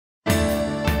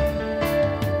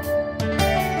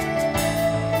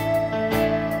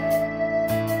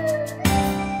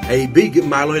A big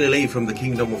malolele from the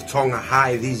Kingdom of Tonga.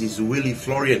 Hi, this is Willie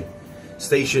Florian,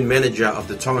 station manager of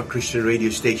the Tonga Christian radio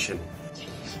station.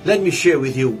 Let me share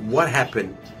with you what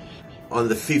happened on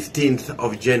the 15th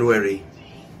of January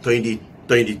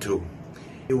 2022.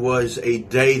 It was a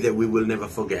day that we will never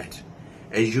forget.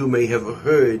 As you may have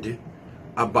heard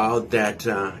about that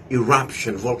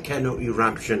eruption, volcano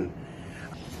eruption,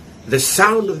 the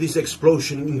sound of this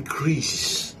explosion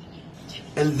increased.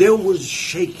 And there was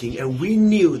shaking, and we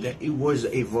knew that it was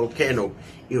a volcano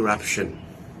eruption.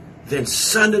 Then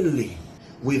suddenly,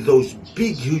 with those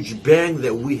big, huge bang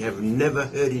that we have never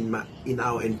heard in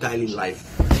our entire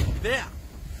life, there,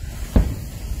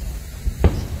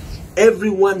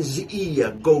 everyone's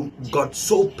ear got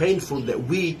so painful that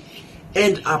we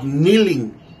end up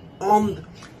kneeling on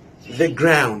the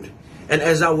ground. And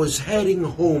as I was heading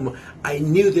home, I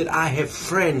knew that I have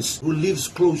friends who lives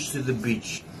close to the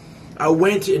beach. I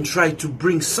went and tried to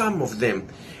bring some of them,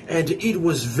 and it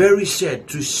was very sad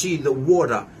to see the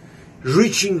water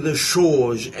reaching the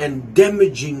shores and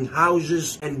damaging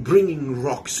houses and bringing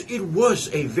rocks. It was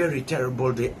a very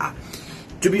terrible day.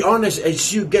 To be honest,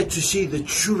 as you get to see the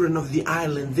children of the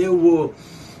island, there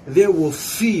were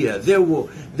fear. They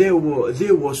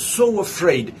were so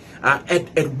afraid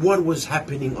at what was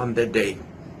happening on that day.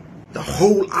 The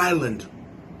whole island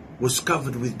was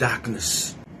covered with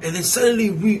darkness. And then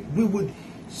suddenly we would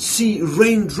see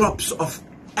raindrops of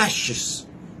ashes,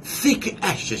 thick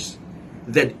ashes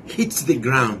that hits the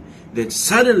ground. Then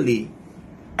suddenly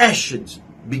ashes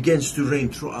begins to rain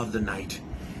throughout the night.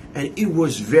 And it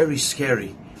was very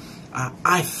scary.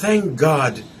 I thank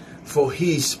God for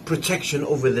His protection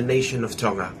over the nation of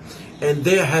Tonga. And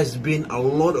there has been a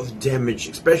lot of damage,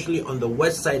 especially on the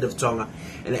west side of Tonga,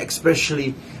 and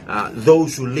especially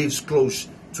those who live close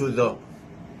to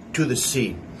the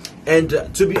sea. And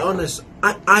to be honest,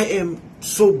 I am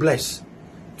so blessed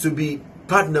to be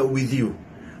partner with you,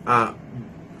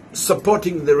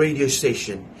 supporting the radio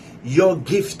station. Your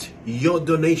gift, your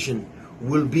donation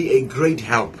will be a great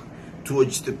help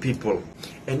towards the people.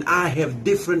 And I have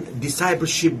different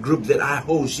discipleship groups that I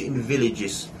host in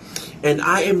villages. And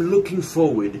I am looking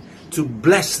forward to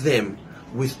bless them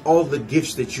with all the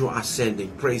gifts that you are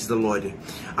sending. Praise the Lord.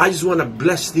 I just want to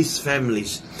bless these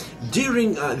families.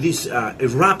 During this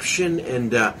eruption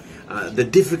and the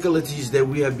difficulties that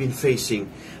we have been facing,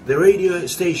 the radio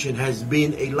station has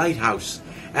been a lighthouse,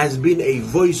 has been a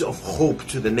voice of hope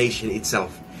to the nation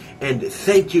itself. And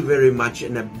thank you very much,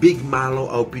 and a big malo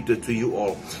aupito to you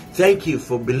all. Thank you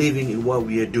for believing in what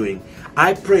we are doing.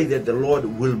 I pray that the Lord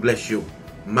will bless you.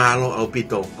 Malo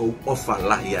aupito ko ofa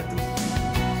lahiatu.